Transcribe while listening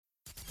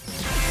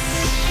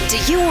Do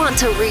you want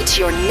to reach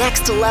your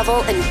next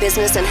level in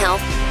business and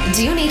health?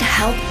 Do you need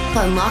help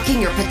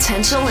unlocking your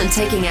potential and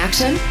taking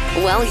action?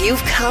 Well,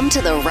 you've come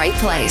to the right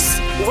place.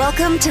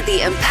 Welcome to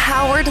the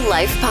Empowered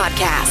Life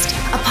Podcast,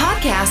 a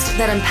podcast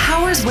that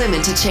empowers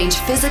women to change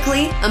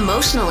physically,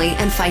 emotionally,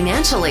 and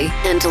financially,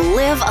 and to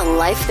live a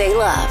life they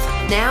love.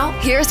 Now,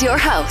 here's your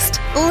host,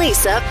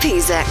 Lisa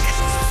Pizek.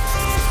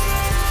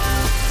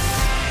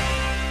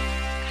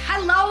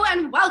 Hello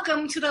and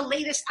welcome to the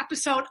latest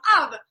episode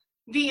of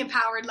The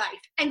Empowered Life.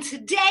 And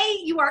today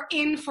you are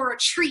in for a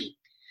treat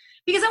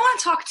because I want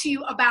to talk to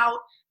you about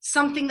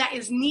something that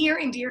is near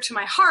and dear to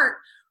my heart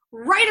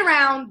right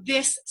around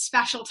this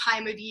special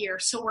time of year.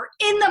 So we're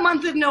in the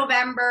month of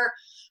November.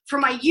 For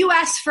my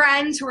U.S.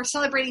 friends who are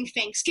celebrating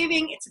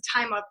Thanksgiving, it's a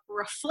time of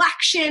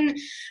reflection.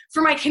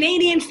 For my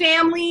Canadian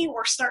family,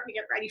 we're starting to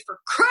get ready for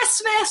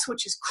Christmas,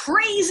 which is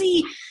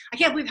crazy. I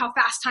can't believe how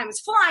fast time is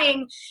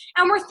flying.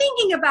 And we're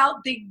thinking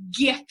about the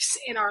gifts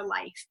in our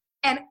life.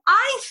 And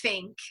I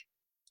think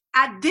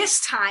at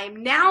this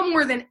time, now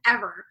more than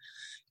ever,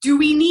 do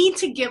we need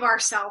to give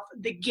ourselves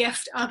the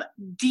gift of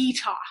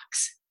detox.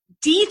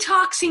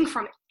 Detoxing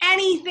from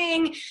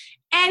anything,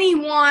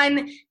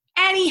 anyone,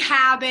 any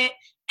habit,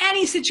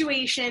 any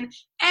situation,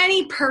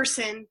 any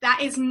person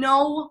that is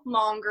no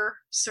longer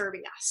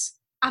serving us.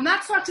 And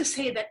that's not to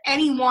say that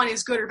anyone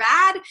is good or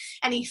bad,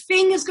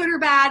 anything is good or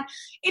bad.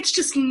 It's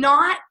just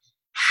not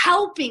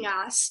helping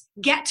us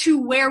get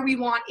to where we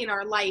want in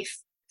our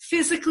life,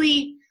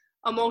 physically,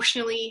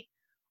 emotionally,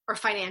 or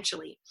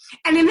financially.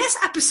 And in this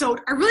episode,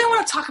 I really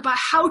want to talk about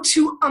how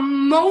to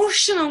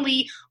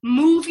emotionally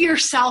move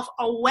yourself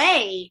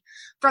away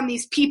from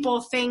these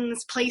people,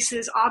 things,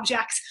 places,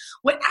 objects,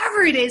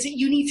 whatever it is that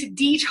you need to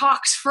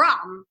detox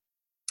from,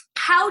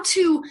 how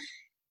to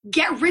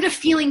get rid of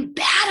feeling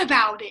bad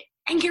about it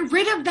and get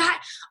rid of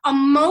that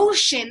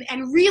emotion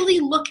and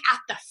really look at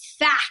the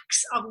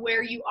facts of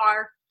where you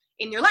are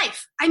in your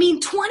life. I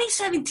mean,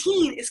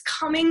 2017 is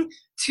coming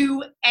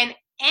to an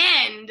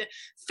end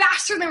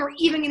faster than we're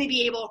even going to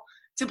be able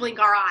to blink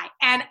our eye.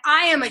 And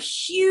I am a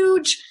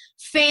huge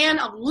fan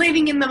of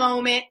living in the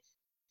moment,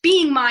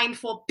 being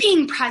mindful,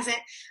 being present,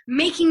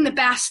 making the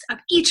best of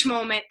each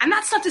moment. And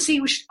that's not to say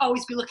we should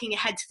always be looking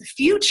ahead to the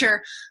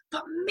future,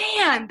 but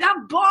man, that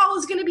ball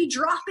is going to be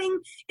dropping.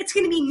 It's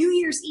going to be New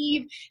Year's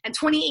Eve, and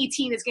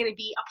 2018 is going to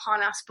be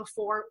upon us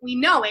before we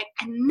know it.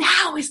 And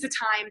now is the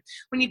time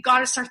when you've got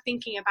to start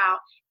thinking about,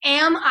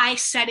 am I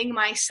setting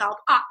myself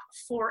up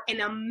for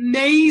an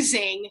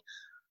amazing,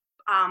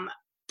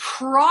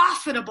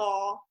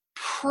 profitable,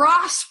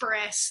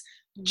 prosperous,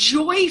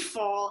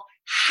 joyful,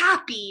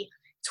 happy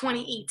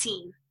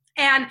 2018.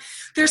 And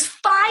there's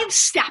 5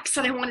 steps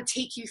that I want to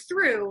take you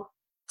through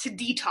to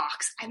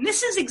detox. And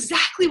this is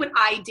exactly what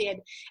I did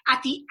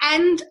at the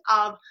end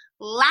of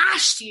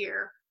last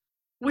year,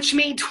 which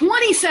made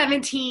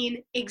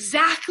 2017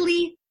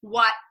 exactly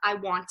what I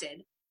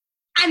wanted.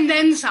 And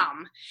then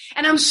some.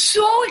 And I'm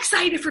so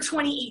excited for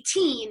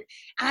 2018,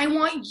 and I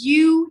want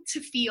you to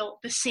feel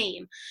the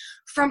same.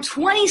 From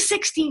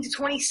 2016 to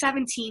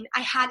 2017,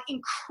 I had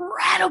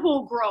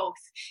incredible growth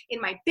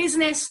in my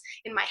business,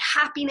 in my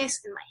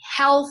happiness, in my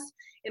health,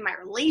 in my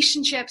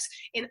relationships,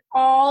 in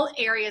all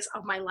areas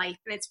of my life.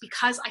 And it's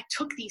because I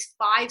took these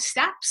 5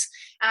 steps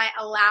and I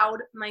allowed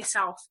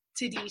myself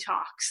to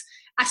detox.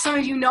 As some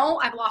of you know,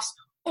 I've lost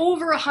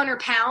over 100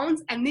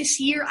 pounds, and this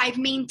year I've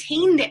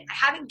maintained it. I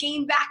haven't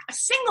gained back a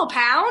single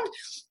pound.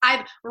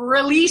 I've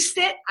released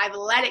it. I've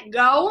let it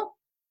go.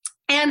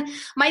 And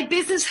my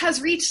business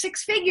has reached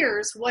 6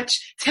 figures,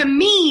 which to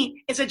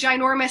me is a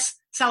ginormous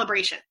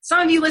celebration. Some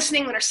of you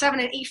listening that are 7-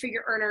 and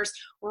 8-figure earners,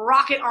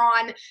 rock it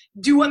on,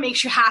 do what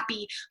makes you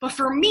happy. But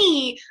for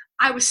me,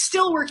 I was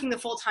still working the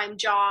full-time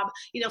job,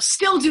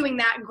 still doing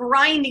that,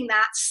 grinding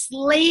that,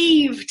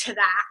 slave to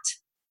that.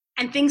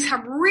 And things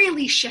have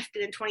really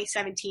shifted in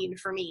 2017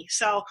 for me.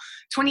 So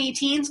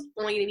 2018 is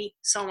only going to be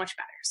so much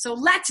better. So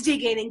let's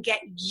dig in and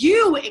get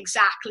you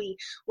exactly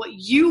what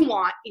you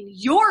want in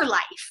your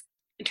life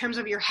in terms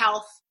of your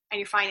health and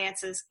your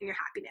finances and your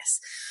happiness.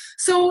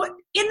 So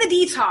in the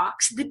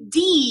detox, the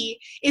D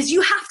is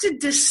you have to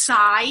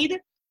decide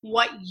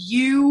what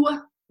you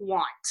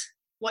want.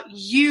 What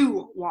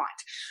you want,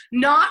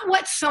 not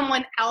what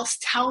someone else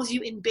tells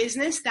you in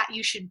business that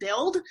you should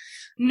build,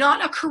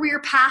 not a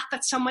career path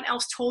that someone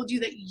else told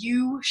you that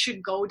you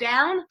should go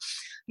down,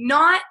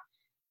 not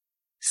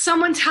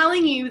someone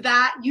telling you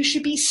that you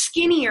should be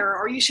skinnier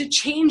or you should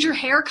change your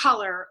hair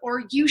color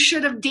or you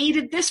should have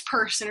dated this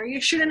person or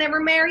you should have never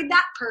married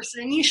that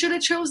person and you should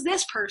have chose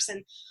this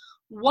person.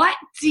 What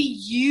do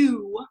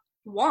you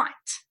want?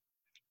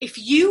 If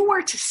you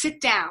were to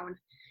sit down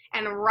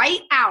and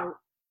write out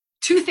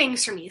 2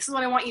 things for me. This is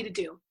what I want you to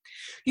do.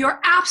 Your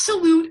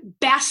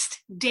absolute best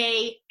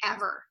day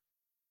ever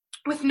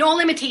with no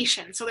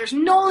limitations. So there's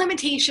no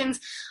limitations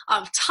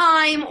of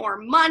time or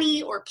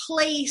money or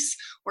place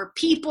or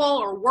people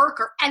or work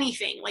or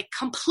anything. Like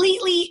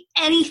completely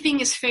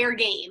anything is fair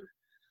game.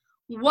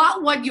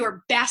 What would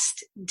your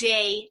best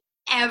day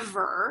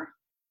ever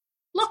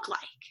look like?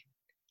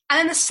 And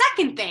then the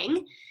second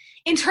thing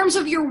In terms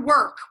of your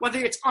work, whether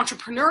it's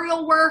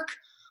entrepreneurial work,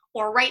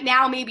 or right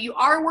now maybe you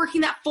are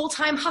working that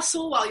full-time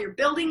hustle while you're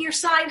building your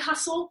side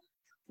hustle,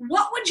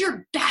 what would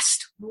your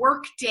best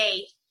work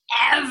day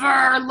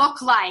ever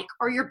look like?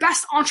 Or your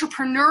best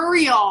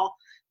entrepreneurial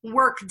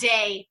work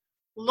day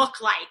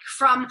look like?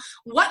 From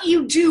what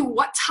you do,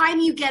 what time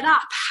you get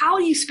up, how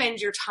you spend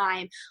your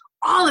time,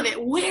 all of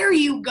it, where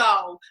you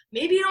go.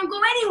 Maybe you don't go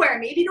anywhere.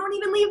 Maybe you don't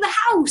even leave the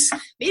house.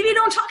 Maybe you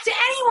don't talk to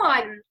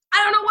anyone. I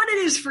don't know what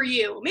it is for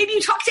you. Maybe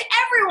you talk to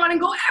everyone and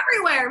go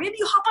everywhere. Maybe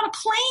you hop on a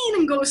plane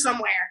and go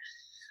somewhere.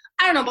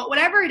 I don't know, but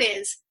whatever it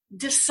is,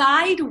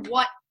 decide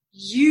what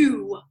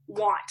you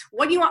want.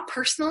 What do you want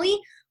personally?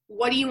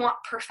 What do you want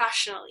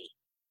professionally?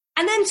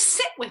 And then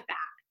sit with that.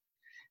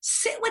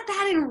 Sit with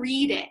that and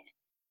read it.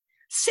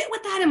 Sit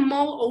with that and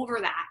mull over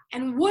that.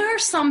 And what are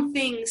some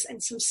things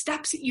and some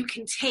steps that you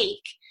can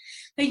take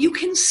that you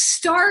can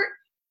start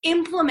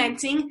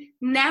implementing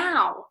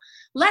now?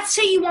 Let's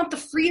say you want the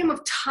freedom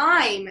of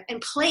time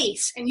and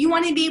place, and you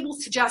want to be able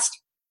to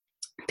just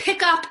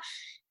pick up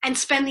and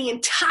spend the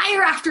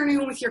entire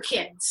afternoon with your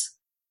kids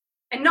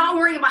and not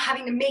worrying about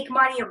having to make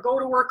money or go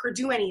to work or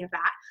do any of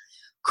that.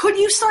 Could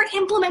you start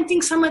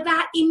implementing some of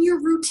that in your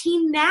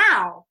routine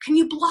now? Can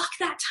you block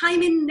that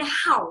time in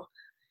now?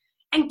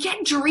 And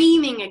get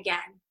dreaming again.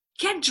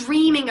 Get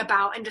dreaming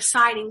about and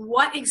deciding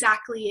what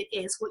exactly it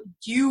is, what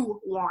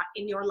you want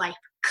in your life.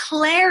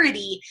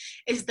 Clarity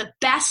is the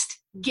best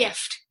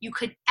gift you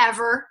could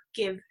ever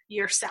give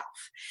yourself.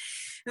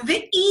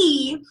 The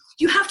E,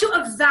 you have to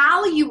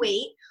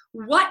evaluate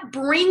what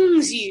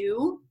brings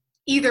you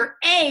either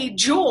A,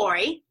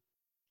 joy,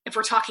 if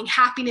we're talking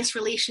happiness,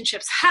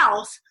 relationships,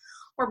 health,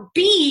 or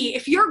B,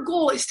 if your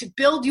goal is to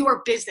build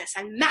your business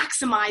and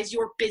maximize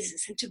your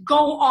business and to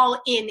go all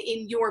in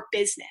your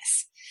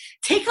business.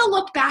 Take a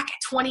look back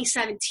at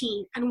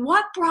 2017 and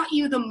what brought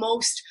you the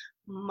most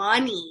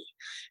money.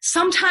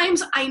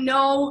 Sometimes I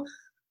know,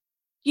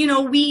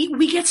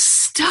 we get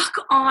stuck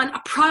on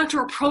a product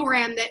or a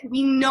program that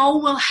we know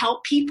will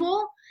help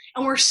people,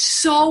 and we're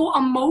so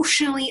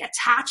emotionally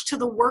attached to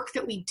the work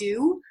that we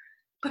do,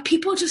 but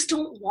people just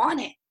don't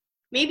want it.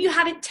 Maybe you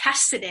haven't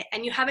tested it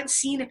and you haven't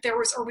seen if there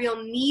was a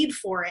real need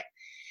for it.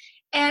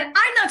 And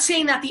I'm not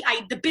saying that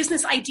the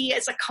business idea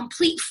is a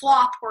complete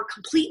flop or a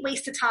complete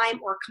waste of time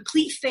or a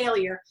complete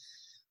failure,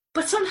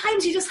 but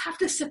sometimes you just have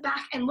to sit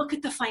back and look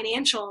at the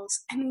financials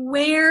and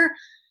where's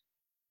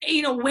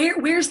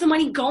the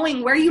money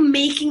going? Where are you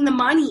making the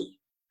money?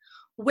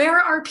 Where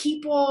are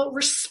people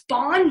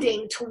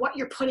responding to what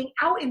you're putting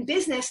out in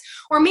business?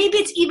 Or maybe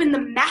it's even the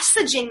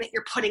messaging that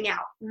you're putting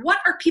out. What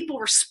are people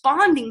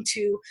responding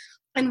to?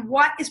 And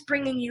what is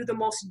bringing you the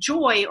most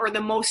joy or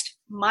the most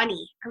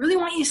money? I really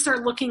want you to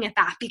start looking at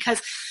that,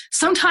 because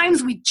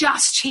sometimes we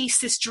just chase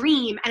this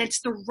dream and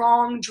it's the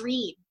wrong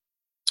dream.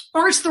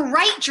 Or it's the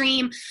right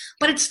dream,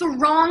 but it's the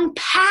wrong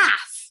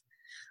path.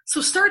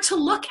 So start to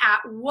look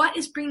at what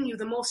is bringing you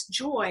the most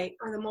joy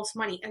or the most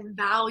money.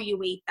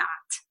 Evaluate that.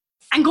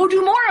 And go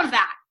do more of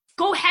that.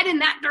 Go head in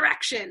that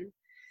direction.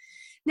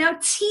 Now,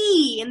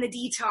 T in the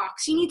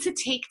detox, you need to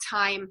take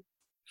time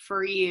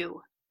for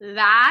you.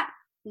 That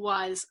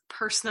was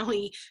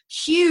personally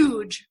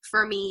huge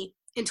for me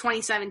in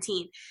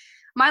 2017.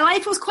 My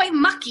life was quite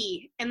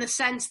mucky in the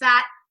sense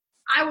that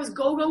I was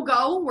go,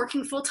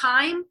 working full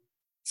time,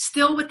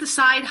 still with the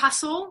side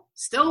hustle,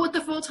 still with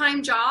the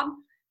full-time job,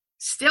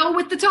 still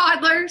with the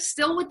toddler,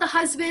 still with the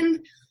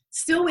husband,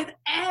 still with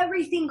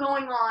everything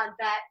going on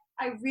that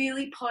I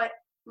really put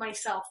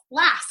myself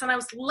last. And I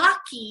was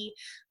lucky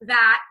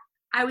that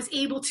I was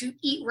able to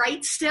eat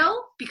right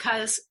still,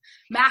 because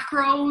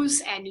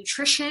macros and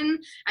nutrition,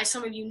 as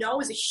some of you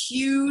know, is a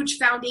huge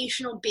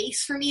foundational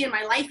base for me in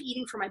my life,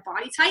 eating for my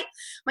body type.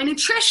 My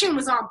nutrition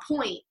was on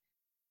point,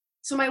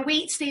 so my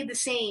weight stayed the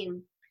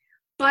same,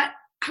 but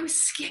I was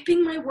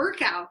skipping my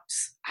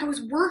workouts. I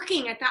was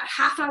working at that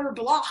half-hour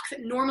block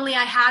that normally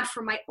I had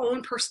for my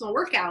own personal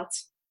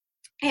workouts.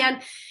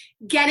 And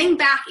getting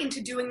back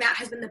into doing that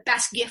has been the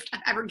best gift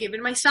I've ever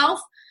given myself,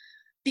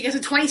 because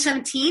in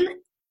 2017,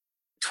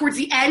 towards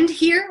the end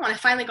here, when I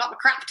finally got my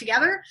crap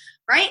together,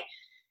 right?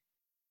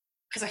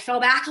 Because I fell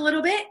back a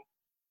little bit,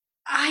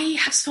 I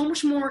have so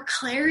much more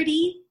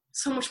clarity,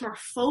 so much more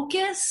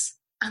focus.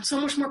 I'm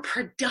so much more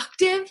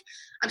productive.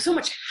 I'm so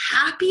much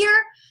happier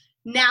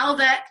now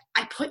that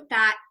I put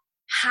that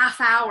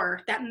half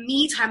hour, that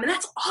me time, and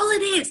that's all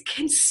it is,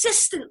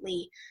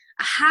 consistently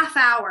a half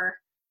hour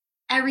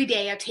every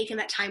day. I've taken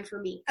that time for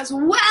me, as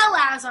well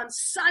as on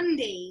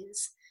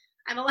Sundays,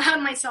 I've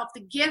allowed myself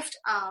the gift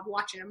of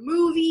watching a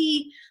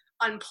movie,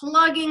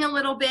 unplugging a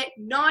little bit,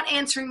 not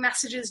answering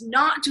messages,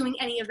 not doing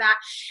any of that.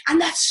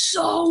 And that's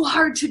so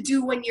hard to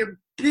do when you're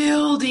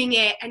building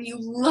it and you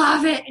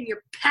love it and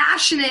you're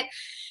passionate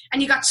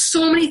and you got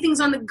so many things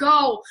on the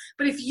go.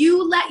 But if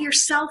you let your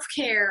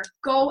self-care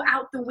go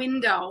out the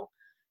window,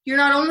 you're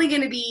not only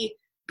going to be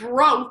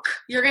broke,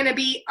 you're going to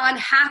be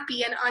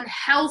unhappy and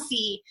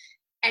unhealthy,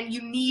 and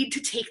you need to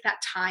take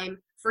that time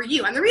for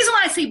you. And the reason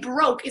why I say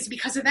broke is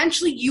because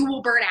eventually you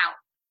will burn out.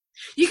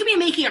 You could be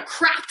making a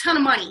crap ton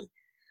of money,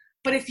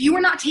 But if you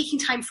are not taking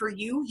time for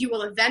you, you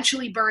will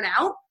eventually burn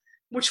out,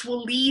 which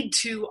will lead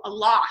to a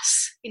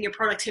loss in your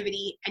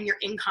productivity and your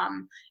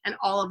income and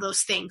all of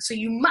those things. So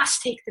you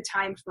must take the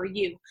time for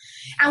you.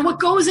 And what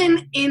goes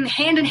in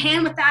hand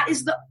with that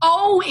is the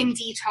O in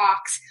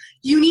detox.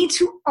 You need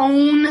to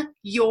own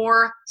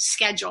your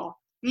schedule.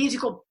 You need to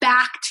go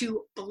back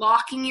to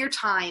blocking your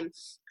time,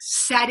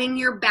 setting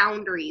your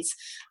boundaries.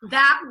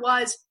 That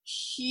was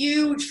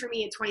huge for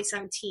me in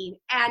 2017.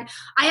 And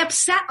I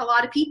upset a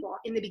lot of people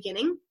in the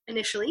beginning,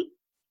 initially,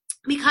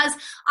 because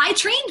I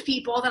trained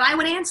people that I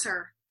would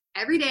answer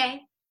every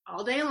day,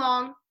 all day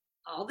long,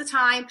 all the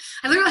time.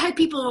 I literally had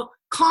people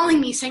calling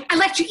me saying, I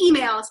left you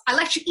emails.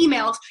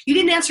 You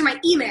didn't answer my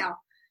email.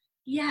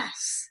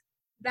 Yes,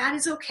 that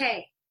is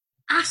okay.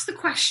 Ask the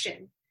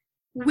question,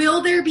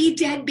 will there be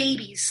dead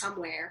babies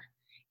somewhere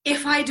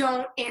if I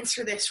don't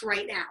answer this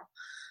right now?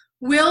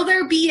 Will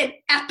there be an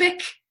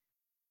epic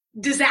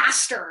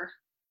disaster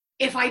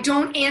if I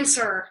don't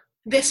answer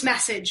this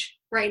message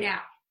right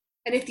now?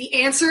 And if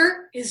the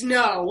answer is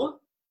no,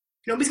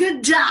 nobody's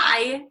going to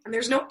die, and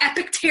there's no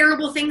epic,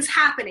 terrible things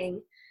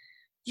happening,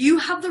 you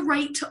have the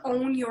right to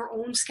own your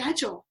own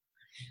schedule,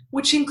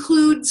 which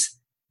includes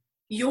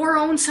your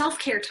own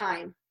self-care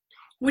time,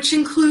 which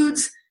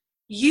includes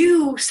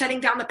you setting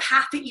down the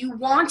path that you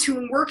want to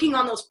and working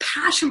on those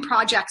passion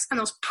projects and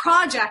those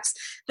projects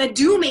that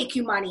do make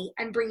you money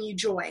and bring you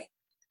joy.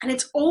 And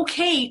it's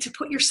okay to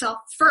put yourself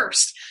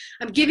first.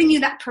 I'm giving you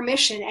that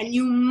permission, and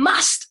you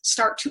must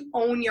start to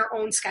own your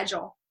own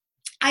schedule.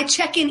 I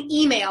check in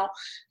email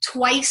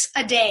twice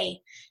a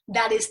day.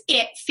 That is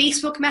it.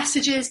 Facebook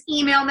messages,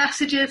 email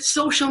messages,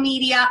 social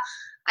media.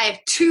 I have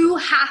 2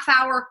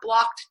 half-hour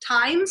blocked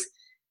times,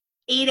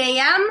 8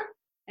 a.m.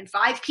 and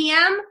 5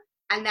 p.m.,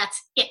 and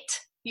that's it.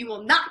 You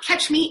will not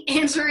catch me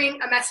answering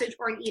a message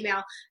or an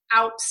email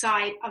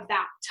outside of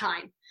that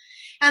time.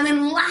 And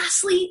then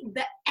lastly,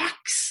 the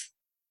X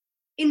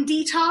in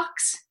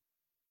detox.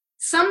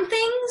 Some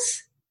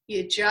things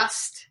you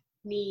just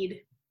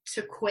need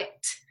to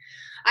quit.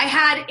 I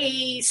had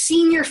a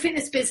senior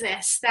fitness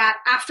business that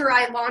after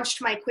I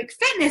launched my quick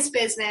fitness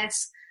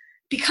business,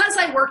 because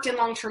I worked in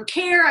long-term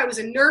care, I was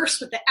a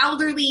nurse with the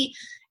elderly,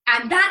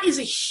 and that is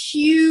a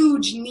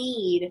huge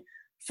need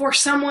for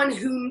someone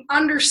who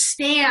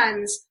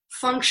understands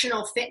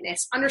functional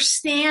fitness,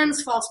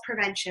 understands falls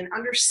prevention,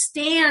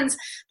 understands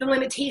the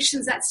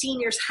limitations that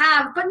seniors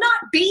have, but not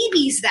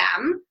babies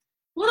them,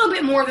 a little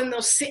bit more than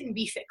those sit and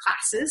be fit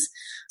classes.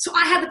 So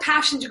I had the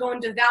passion to go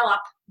and develop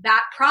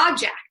that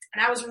project.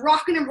 And I was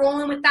rocking and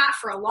rolling with that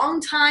for a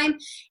long time.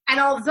 And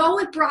although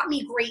it brought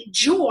me great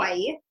joy,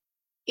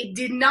 it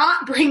did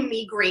not bring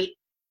me great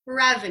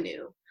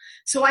revenue.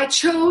 So I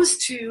chose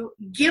to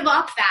give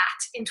up that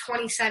in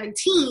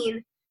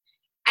 2017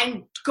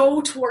 and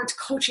go towards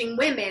coaching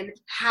women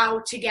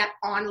how to get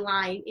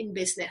online in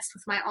business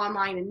with my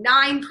Online in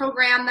 9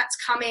 program that's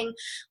coming,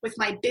 with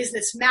my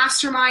business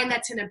mastermind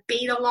that's in a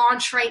beta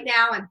launch right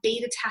now and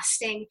beta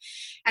testing.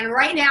 And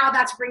right now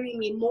that's bringing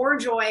me more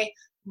joy,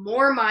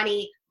 more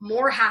money,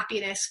 more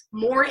happiness,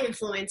 more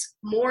influence,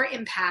 more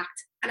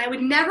impact. And I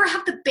would never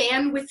have the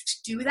bandwidth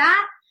to do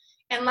that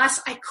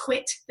unless I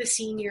quit the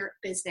senior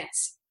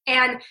business.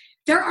 And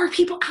there are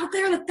people out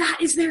there that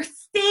is their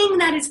thing,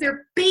 that is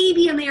their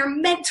baby, and they are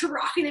meant to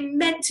rock it and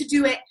meant to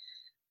do it,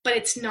 but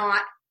it's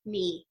not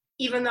me.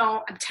 Even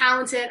though I'm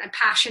talented, I'm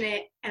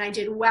passionate, and I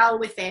did well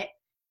with it,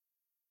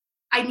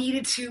 I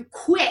needed to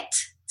quit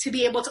to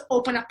be able to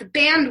open up the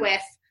bandwidth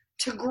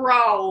to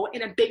grow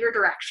in a bigger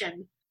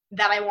direction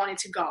that I wanted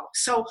to go.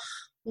 So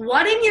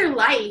what in your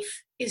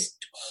life is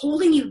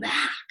holding you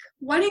back?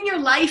 What in your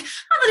life,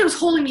 not that it was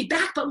holding me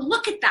back, but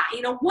look at that.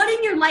 What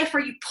in your life are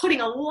you putting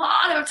a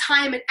lot of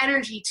time and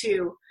energy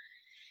to?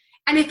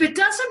 And if it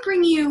doesn't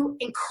bring you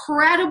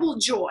incredible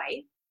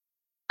joy,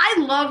 I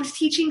loved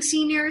teaching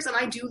seniors, and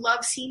I do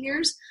love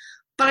seniors,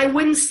 but I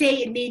wouldn't say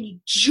it made me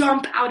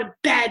jump out of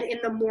bed in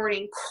the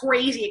morning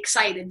crazy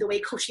excited the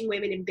way coaching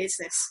women in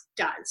business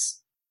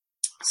does.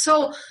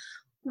 So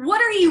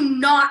what are you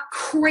not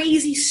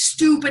crazy,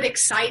 stupid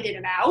excited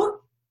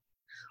about?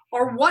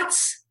 Or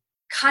what's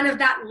kind of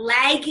that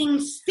lagging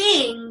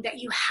thing that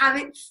you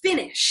haven't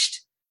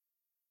finished?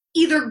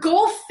 Either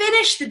go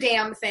finish the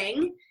damn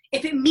thing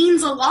if it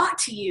means a lot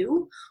to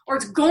you, or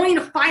it's going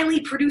to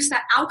finally produce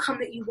that outcome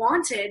that you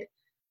wanted,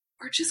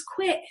 or just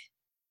quit.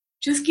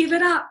 Just give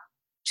it up.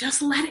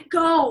 Just let it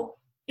go.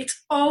 It's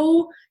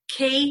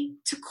okay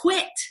to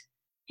quit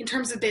in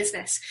terms of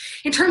business.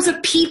 In terms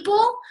of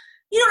people,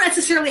 you don't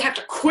necessarily have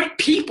to quit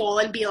people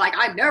and be like,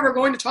 I'm never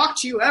going to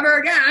talk to you ever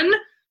again.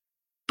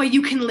 But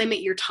you can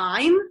limit your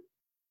time.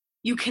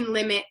 You can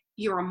limit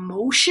your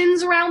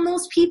emotions around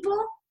those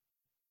people,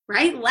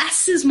 right?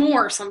 Less is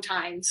more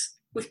sometimes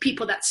with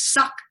people that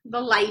suck the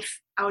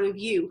life out of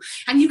you.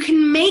 And you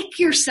can make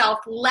yourself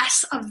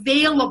less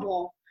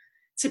available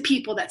to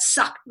people that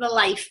suck the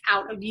life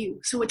out of you.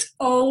 So it's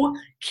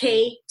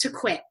okay to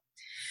quit.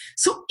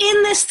 So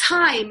in this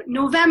time,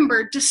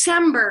 November,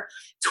 December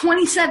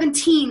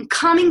 2017,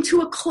 coming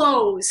to a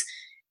close,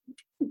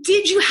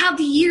 did you have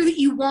the year that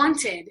you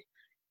wanted?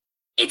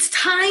 It's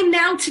time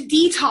now to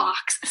detox,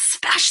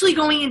 especially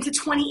going into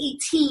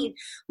 2018.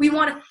 We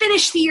want to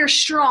finish the year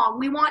strong.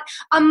 We want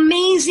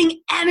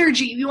amazing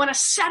energy. We want to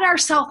set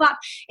ourselves up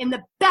in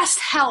the best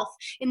health,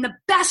 in the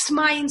best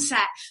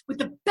mindset, with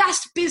the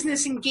best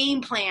business and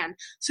game plan.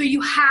 So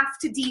you have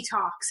to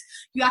detox.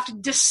 You have to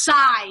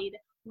decide,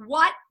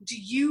 what do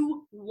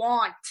you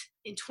want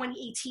in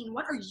 2018?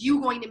 What are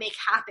you going to make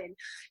happen?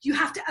 You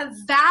have to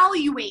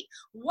evaluate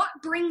what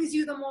brings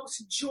you the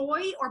most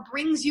joy or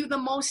brings you the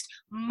most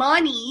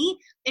money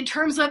in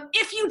terms of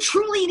if you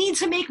truly need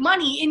to make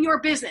money in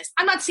your business.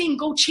 I'm not saying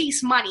go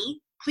chase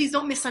money. Please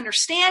don't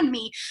misunderstand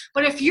me.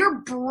 But if you're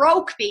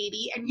broke,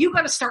 baby, and you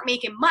got to start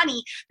making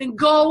money, then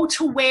go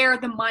to where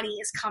the money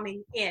is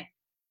coming in.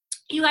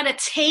 You got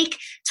to take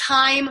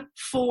time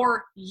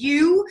for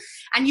you,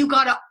 and you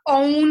got to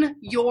own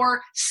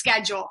your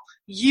schedule.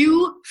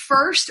 You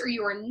first, or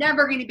you are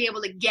never going to be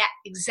able to get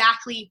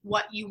exactly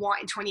what you want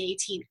in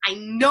 2018. I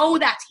know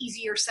that's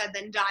easier said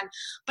than done,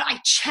 but I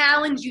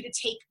challenge you to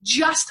take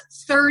just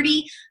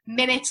 30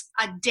 minutes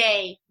a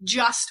day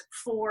just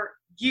for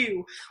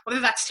you, whether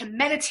that's to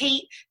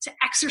meditate, to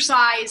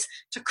exercise,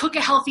 to cook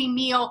a healthy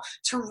meal,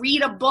 to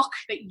read a book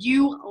that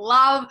you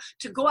love,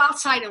 to go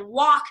outside and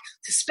walk,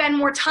 to spend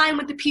more time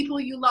with the people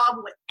you love,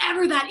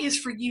 whatever that is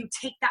for you,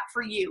 take that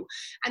for you.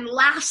 And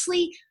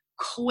lastly,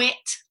 quit.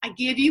 I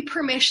give you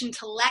permission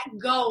to let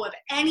go of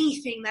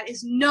anything that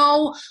is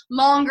no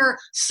longer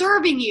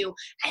serving you.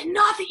 And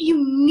not that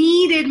you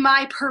needed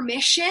my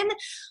permission,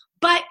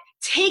 but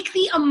take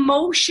the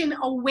emotion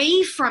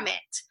away from it.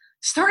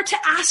 Start to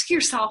ask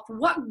yourself,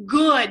 what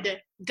good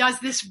does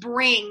this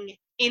bring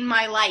in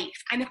my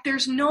life? And if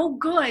there's no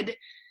good,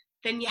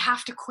 then you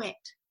have to quit,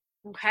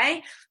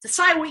 okay?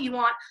 Decide what you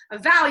want,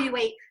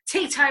 evaluate,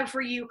 take time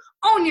for you,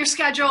 own your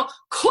schedule,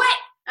 quit.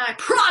 And I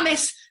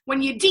promise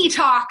when you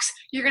detox,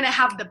 you're going to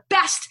have the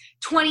best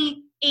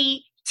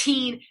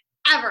 2018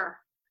 ever.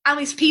 I'm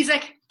Lisa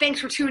Pizik.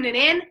 Thanks for tuning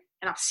in,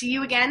 and I'll see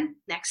you again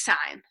next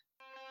time.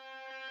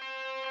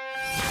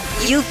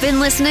 You've been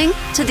listening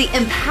to the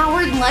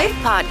Empowered Life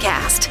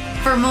Podcast.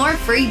 For more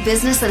free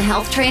business and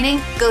health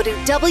training, go to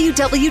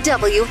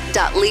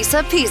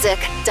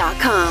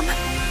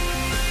www.lisapizik.com.